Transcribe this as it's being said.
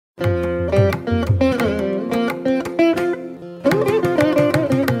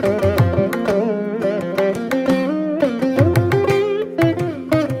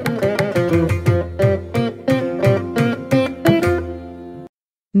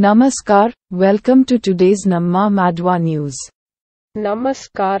Namaskar, welcome to today's Namma Madhwa News.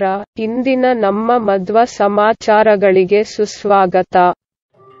 ನಮಸ್ಕಾರ, ಇಂದಿನ ನಮ್ಮ ಮಧ್ವ ಸಮಾಚಾರಗಳಿಗೆ ಸುಸ್ವಾಗತ.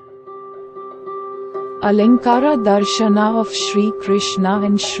 Alankara Darshana of Shri Krishna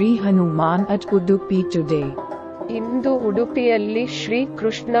and Shri Hanuman at Udupi today. ಇಂದು ಉಡುಪಿಯಲ್ಲಿ ಶ್ರೀ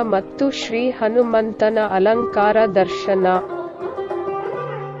ಕೃಷ್ಣ ಮತ್ತು ಶ್ರೀ ಹನುಮಂತನ ಅಲಂಕಾರ ದರ್ಶನ.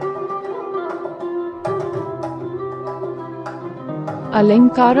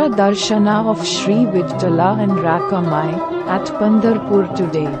 Alankara Darshana of Shri Vittala and Rakamai at Pandharpur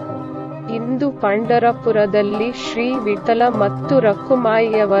today. ಇಂದು ಪಂಢರಪುರದಲ್ಲಿ ಶ್ರೀ ವಿಠಲ ಮತ್ತು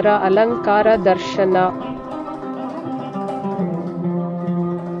ರಕುಮಾಯಿಯವರ ಅಲಂಕಾರ ದರ್ಶನ.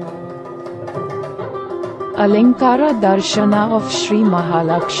 Alankara Darshana of Shri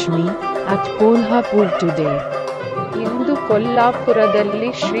Mahalakshmi at Kolhapur today. ಇಂದು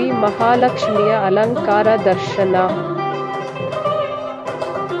ಕೊಲ್ಲಾಪುರದಲ್ಲಿ ಶ್ರೀ ಮಹಾಲಕ್ಷ್ಮಿಯ ಅಲಂಕಾರ ದರ್ಶನ.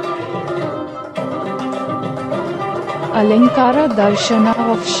 Alankara Darshana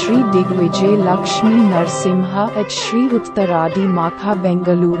of Shri Digvijay Lakshmi Narsimha at Shri Uttaradi Makha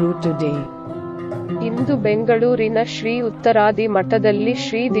Bengaluru today. ಇಂದು ಬೆಂಗಳೂರಿನ ಶ್ರೀ ಉತ್ತರಾದಿ ಮಠದಲ್ಲಿ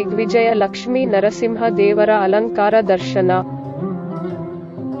ಶ್ರೀ ದಿಗ್ವಿಜಯ ಲಕ್ಷ್ಮೀ ನರಸಿಂಹ ದೇವರ ಅಲಂಕಾರ ದರ್ಶನ.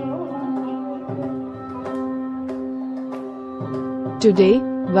 Today,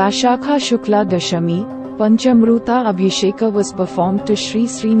 Vaishakha Shukla Dashami, Panchamruta Abhisheka was performed to Shri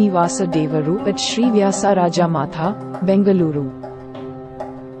Srinivasa Devaru at Shri Vyasaraja Matha, Bengaluru.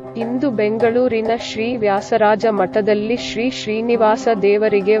 ಇಂದು ಬೆಂಗಳೂರಿನ ಶ್ರೀ ವ್ಯಾಸರಾಜ ಮಠದಲ್ಲಿ ಶ್ರೀ ಶ್ರೀನಿವಾಸ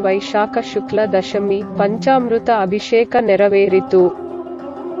ದೇವರಿಗೆ ವೈಶಾಖ ಶುಕ್ಲ ದಶಮಿ ಪಂಚಾಮೃತ ಅಭಿಷೇಕ ನೆರವೇರಿತು.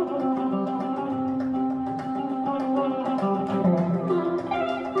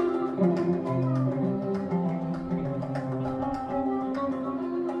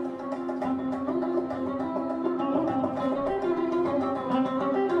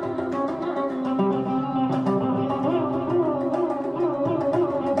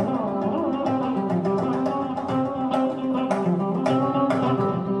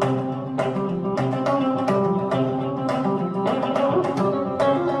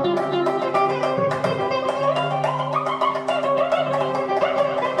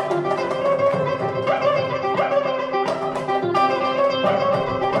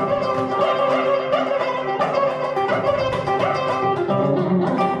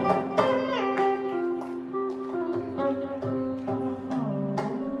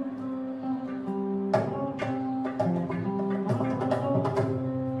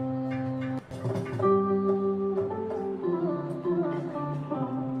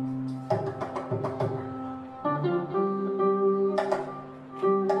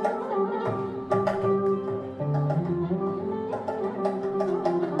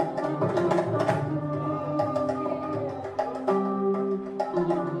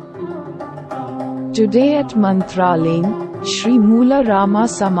 Today at Mantralayam, Shri Mula Rama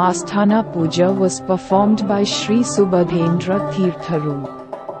Samasthana Puja was performed by Shri Subhadhendra Tirtharu.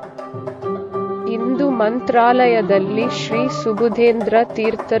 ಇಂದು ಮಂತ್ರಾಲಯದಲ್ಲಿ ಶ್ರೀ ಸುಬುಧೇಂದ್ರ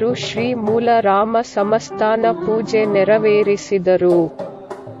ತೀರ್ಥರು ಶ್ರೀ ಮೂಲ ರಾಮ ಸಮಸ್ಥಾನ ಪೂಜೆ ನೆರವೇರಿಸಿದರು.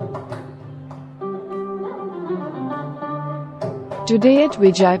 Today at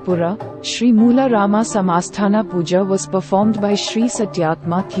Vijaypura, Shri Mula Rama Samasthana Puja was performed by Shri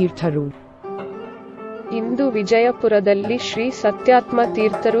Satyatma Tirtharu. ಇಂದು ವಿಜಯಪುರದಲ್ಲಿ ಶ್ರೀ ಸತ್ಯಾತ್ಮ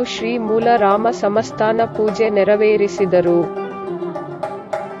ತೀರ್ಥರು ಶ್ರೀ ಮೂಲ ರಾಮ ಸಮಸ್ಥಾನ ಪೂಜೆ ನೆರವೇರಿಸಿದರು.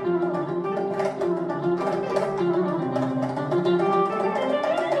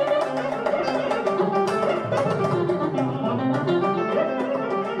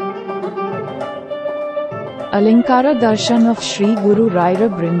 Alankara Darshan of Shri Guru Raira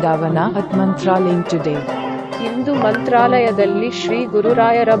Brindavana at Mantralayam today. ಇಂದು ಮಂತ್ರಾಲಯದಲ್ಲಿ ಶ್ರೀ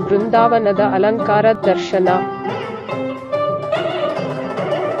ಗುರುರಾಯರ ಬೃಂದಾವನದ ಅಲಂಕಾರ ದರ್ಶನ.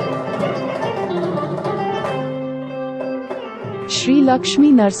 Shri Lakshmi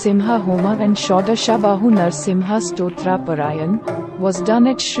Narsimha Homa and Shodashabahu Narsimha Stotra Parayan was done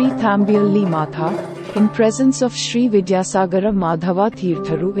at Shri Thambiyalli Matha, in presence of Shri Vidyasagara Madhwa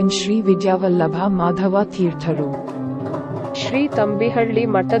Tirtharu and Shri Vidyavallabha Madhwa Tirtharu. Shri ತಂಬಿಹಳ್ಳಿ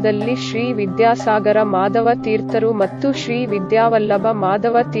ಮಠದಲ್ಲಿ ಶ್ರೀ ವಿದ್ಯಾಸಾಗರ ಮಾಧವ ತೀರ್ಥರು ಮತ್ತು ಶ್ರೀ ವಿದ್ಯಾವಲ್ಲಭ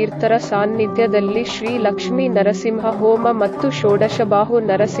ಮಾಧವ ತೀರ್ಥರ ಸಾನ್ನಿಧ್ಯದಲ್ಲಿ ಶ್ರೀ ಲಕ್ಷ್ಮೀ ನರಸಿಂಹ ಹೋಮ ಮತ್ತು ಷೋಡಶಬಾಹು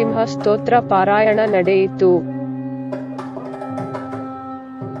ನರಸಿಂಹ ಸ್ತೋತ್ರ ಪಾರಾಯಣ ನಡೆಯಿತು.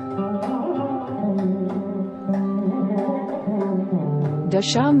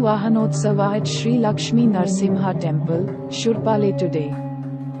 Dasham Vahanotsava at Shri Lakshmi Narsimha Temple, Shurpale today.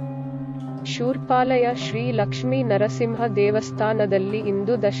 ಶೂರ್ಪಾಲಯ Shri Lakshmi Narasimha ದೇವಸ್ಥಾನದಲ್ಲಿ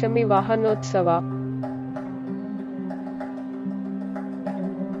ಇಂದು ದಶಮಿ ವಾಹನೋತ್ಸವ.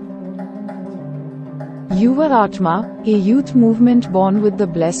 Yuva Atma, a youth movement born with the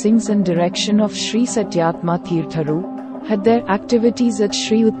blessings and direction of Sri Satyatma Tirtharu, had their activities at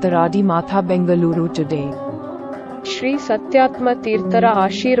Sri Ellarigu Matha Bengaluru today. Shri Satyatma ತೀರ್ಥರ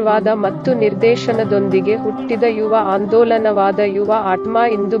ಆಶೀರ್ವಾದ ಮತ್ತು ನಿರ್ದೇಶನದೊಂದಿಗೆ ಹುಟ್ಟಿದ ಯುವ ಆಂದೋಲನವಾದ ಯುವ ಆತ್ಮ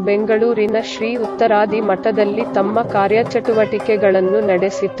ಇಂದು ಬೆಂಗಳೂರಿನ Shri ellarigu ಮಠದಲ್ಲಿ ತಮ್ಮ ಕಾರ್ಯಚಟುವಟಿಕೆಗಳನ್ನು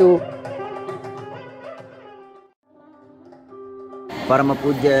ನಡೆಸಿತು. ಪರಮ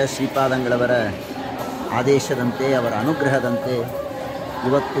ಪೂಜ್ಯ ಶ್ರೀಪಾದಂಗಳವರ ಆದೇಶದಂತೆ ಅವರ ಅನುಗ್ರಹದಂತೆ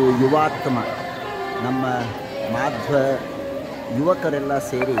ಇವತ್ತು ಯುವಾತ್ಮ ನಮ್ಮ ಮಾಧ್ವ ಯುವಕರೆಲ್ಲ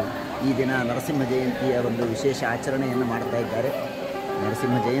ಸೇರಿ ಈ ದಿನ ನರಸಿಂಹ ಜಯಂತಿಯ ಒಂದು ವಿಶೇಷ ಆಚರಣೆಯನ್ನು ಮಾಡ್ತಾ ಇದ್ದಾರೆ.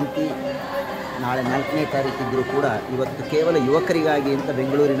 ನರಸಿಂಹ ಜಯಂತಿ ನಾಳೆ 4ನೇ ತಾರೀಕಿದ್ದರೂ ಕೂಡ ಇವತ್ತು ಕೇವಲ ಯುವಕರಿಗಾಗಿ ಅಂತ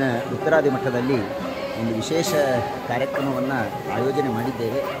ಬೆಂಗಳೂರಿನ ellarigu ಮಠದಲ್ಲಿ ಒಂದು ವಿಶೇಷ ಕಾರ್ಯಕ್ರಮವನ್ನು ಆಯೋಜನೆ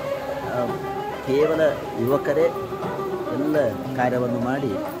ಮಾಡಿದ್ದೇವೆ. ಕೇವಲ ಯುವಕರೇ ಎಲ್ಲ ಕಾರ್ಯವನ್ನು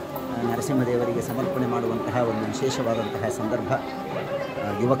ಮಾಡಿ ನರಸಿಂಹದೇವರಿಗೆ ಸಮರ್ಪಣೆ ಮಾಡುವಂತಹ ಒಂದು ವಿಶೇಷವಾದಂತಹ ಸಂದರ್ಭ.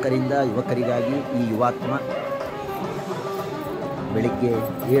 ಯುವಕರಿಂದ ಯುವಕರಿಗಾಗಿ ಈ ಯುವಾತ್ಮ ಬೆಳಿಗ್ಗೆ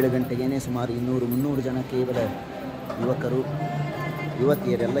 7 ಗಂಟೆಗೇ ಸುಮಾರು 200-300 ಜನ ಕೇವಲ ಯುವಕರು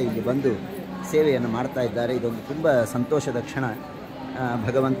ಯುವತಿಯರೆಲ್ಲ ಇಲ್ಲಿ ಬಂದು ಸೇವೆಯನ್ನು ಮಾಡ್ತಾ ಇದ್ದಾರೆ. ಇದೊಂದು ತುಂಬ ಸಂತೋಷದ ಕ್ಷಣ.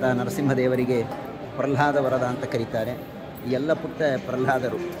 ಭಗವಂತ ನರಸಿಂಹದೇವರಿಗೆ ಪ್ರಹ್ಲಾದ ವರದ ಅಂತ ಕರೀತಾರೆ. ಈ ಎಲ್ಲ ಪುಟ್ಟ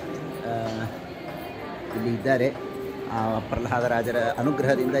ಪ್ರಹ್ಲಾದರು ಇಲ್ಲಿ ಇದ್ದಾರೆ. ಪ್ರಹ್ಲಾದರಾಜರ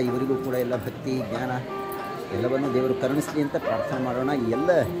ಅನುಗ್ರಹದಿಂದ ಇವರಿಗೂ ಕೂಡ ಎಲ್ಲ ಭಕ್ತಿ ಜ್ಞಾನ ಎಲ್ಲವನ್ನೂ ದೇವರು ಕರುಣಿಸಲಿ ಅಂತ ಪ್ರಾರ್ಥನೆ ಮಾಡೋಣ. ಈ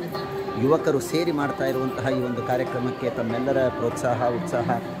ಎಲ್ಲ ಯುವಕರು ಸೇರಿ ಮಾಡ್ತಾ ಇರುವಂತಹ ಈ ಒಂದು ಕಾರ್ಯಕ್ರಮಕ್ಕೆ ತಮ್ಮೆಲ್ಲರ ಪ್ರೋತ್ಸಾಹ ಉತ್ಸಾಹ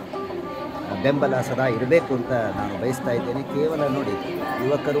ಬೆಂಬಲ ಸದಾ ಇರಬೇಕು ಅಂತ ನಾನು ಬಯಸ್ತಾ ಇದ್ದೇನೆ. ಕೇವಲ ನೋಡಿ,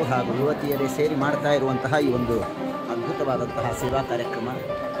 ಯುವಕರು ಹಾಗೂ ಯುವತಿಯರೇ ಸೇರಿ ಮಾಡ್ತಾ ಇರುವಂತಹ ಈ ಒಂದು ಅದ್ಭುತವಾದಂತಹ ಸೇವಾ ಕಾರ್ಯಕ್ರಮ.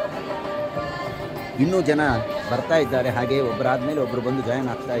 ಇನ್ನೂ ಜನ ಬರ್ತಾ ಇದ್ದಾರೆ, ಹಾಗೆ ಒಬ್ಬರಾದ ಮೇಲೆ ಒಬ್ಬರು ಬಂದು ಜಾಯಿನ್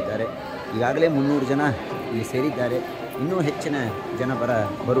ಆಗ್ತಾ ಇದ್ದಾರೆ. ಈಗಾಗಲೇ 300 ಜನ ಇಲ್ಲಿ ಸೇರಿದ್ದಾರೆ. ಇನ್ನೂ ಹೆಚ್ಚಿನ ಜನ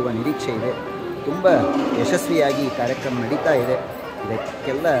ಬರುವ ನಿರೀಕ್ಷೆ ಇದೆ. ತುಂಬ ಯಶಸ್ವಿಯಾಗಿ ಈ ಕಾರ್ಯಕ್ರಮ ನಡೀತಾ ಇದೆ.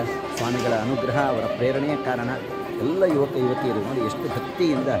 ಇದಕ್ಕೆಲ್ಲ ಸ್ವಾಮಿಗಳ ಅನುಗ್ರಹ, ಅವರ ಪ್ರೇರಣೆಯ ಕಾರಣ. ಎಲ್ಲ ಯುವಕ ಯುವತಿಯರು ನೋಡಿ ಎಷ್ಟು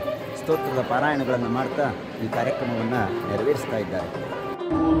ಭಕ್ತಿಯಿಂದ ಸ್ತೋತ್ರದ ಪಾರಾಯಣಗಳನ್ನು ಮಾಡ್ತಾ ಈ ಕಾರ್ಯಕ್ರಮವನ್ನು ನೆರವೇರಿಸ್ತಾ ಇದ್ದಾರೆ.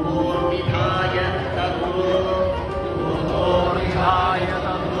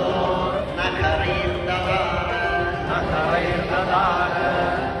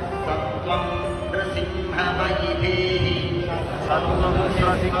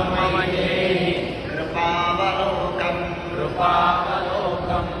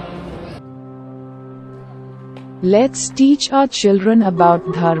 Let's teach our children about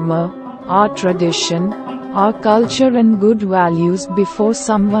dharma, our tradition, our culture and good values before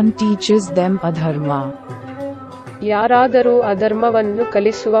someone teaches them adharma. ಯಾರಾದರೂ ಅಧರ್ಮವನ್ನು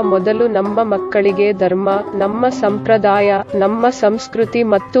ಕಲಿಸುವ ಮೊದಲು ನಮ್ಮ ಮಕ್ಕಳಿಗೆ ಧರ್ಮ, ನಮ್ಮ ಸಂಪ್ರದಾಯ, ನಮ್ಮ ಸಂಸ್ಕೃತಿ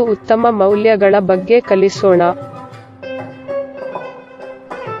ಮತ್ತು ಉತ್ತಮ ಮೌಲ್ಯಗಳ ಬಗ್ಗೆ ಕಲಿಸೋಣ.